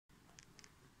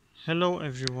Hello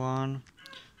everyone,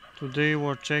 today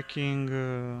we're checking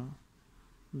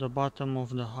the bottom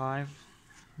of the hive,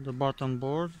 the bottom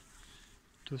board,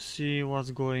 to see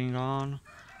what's going on.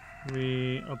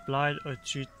 We applied a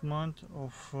treatment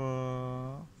of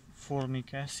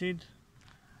formic acid,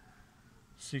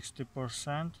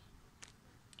 60%.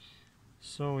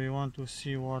 So we want to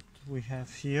see what we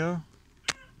have here.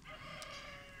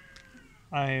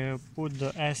 I put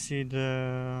the acid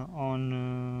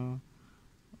on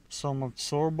some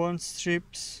absorbent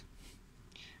strips.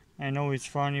 I know it's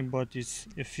funny, but it's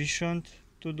efficient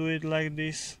to do it like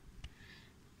this.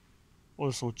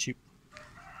 Also cheap.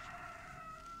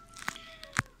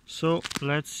 So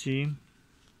let's see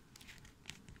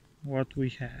what we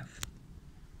have.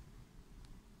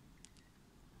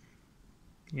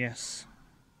 Yes,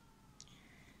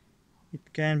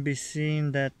 it can be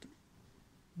seen that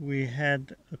we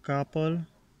had a couple.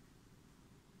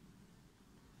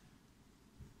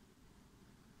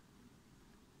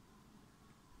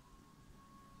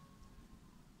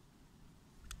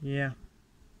 Yeah,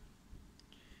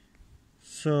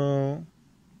 so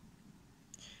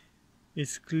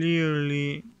it's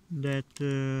clearly that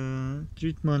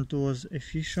treatment was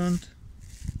efficient,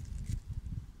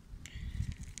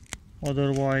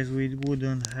 otherwise we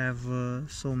wouldn't have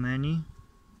so many.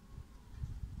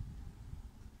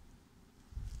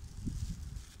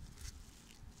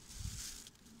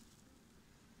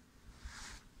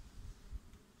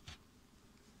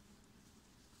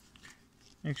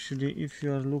 Actually, if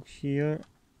you look here,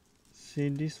 see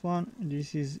this one,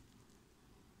 this is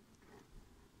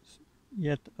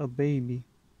yet a baby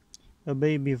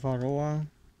varroa.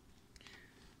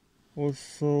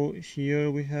 Also here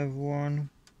we have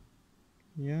one.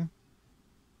 Yeah,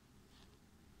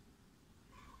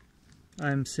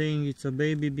 I'm saying it's a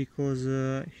baby because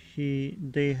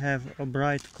they have a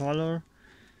bright color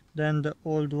than the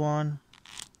old one.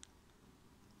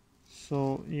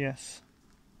 So yes,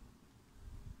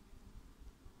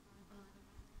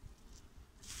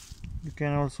 you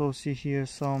can also see here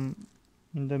some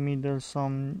in the middle,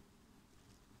 some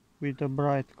with a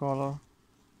bright color.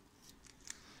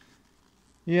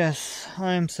 Yes,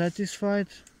 I am satisfied.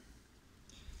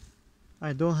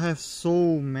 I don't have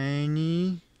so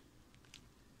many.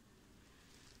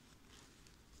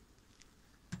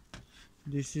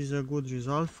 This is a good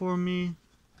result for me.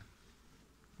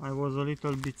 I was a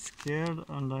little bit scared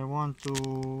and I want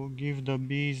to give the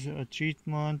bees a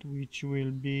treatment which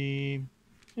will be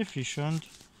efficient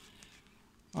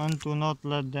and to not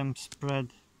let them spread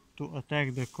to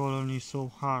attack the colony so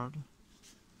hard.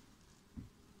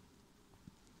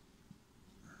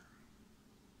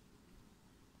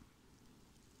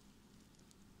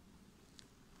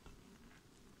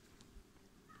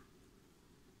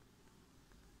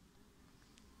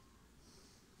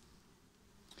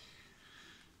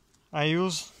 I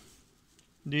use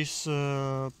this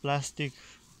plastic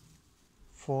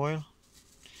foil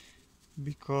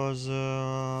because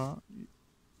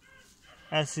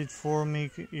acid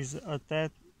formic is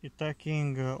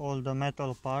attacking all the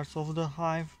metal parts of the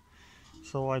hive,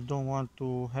 so I don't want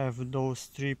to have those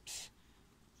strips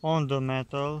on the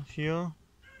metal here.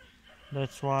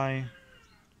 That's why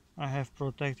I have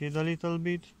protected a little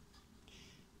bit.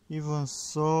 Even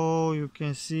so, you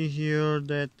can see here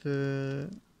that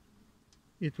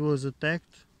it was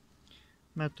attacked.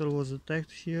 Metal was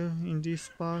attacked here in this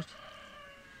part.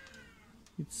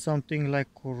 It's something like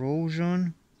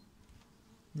corrosion.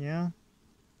 Yeah.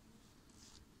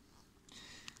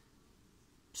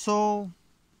 So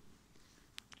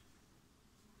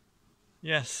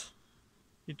yes,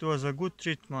 it was a good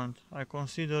treatment. I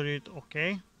consider it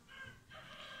okay.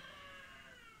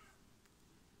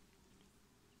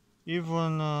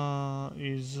 Even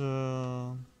is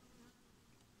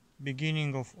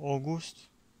beginning of August.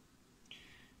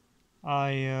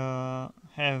 I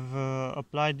have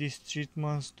applied these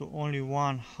treatments to only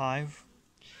one hive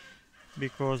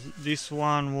because this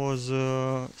one was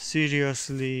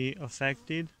seriously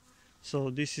affected. So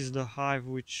this is the hive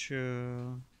which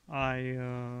I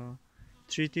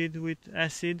treated with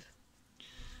acid.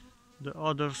 The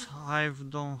other hive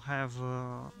don't have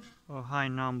a high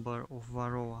number of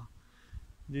varroa.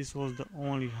 This was the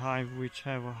only hive which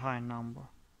have a high number.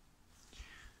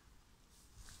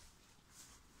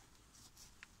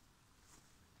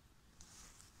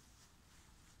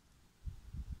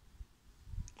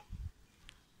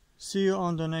 See you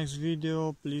on the next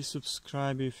video. Please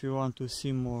subscribe if you want to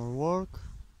see more work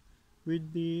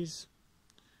with bees,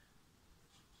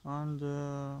 and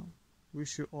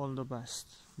wish you all the best.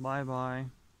 Bye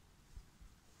bye.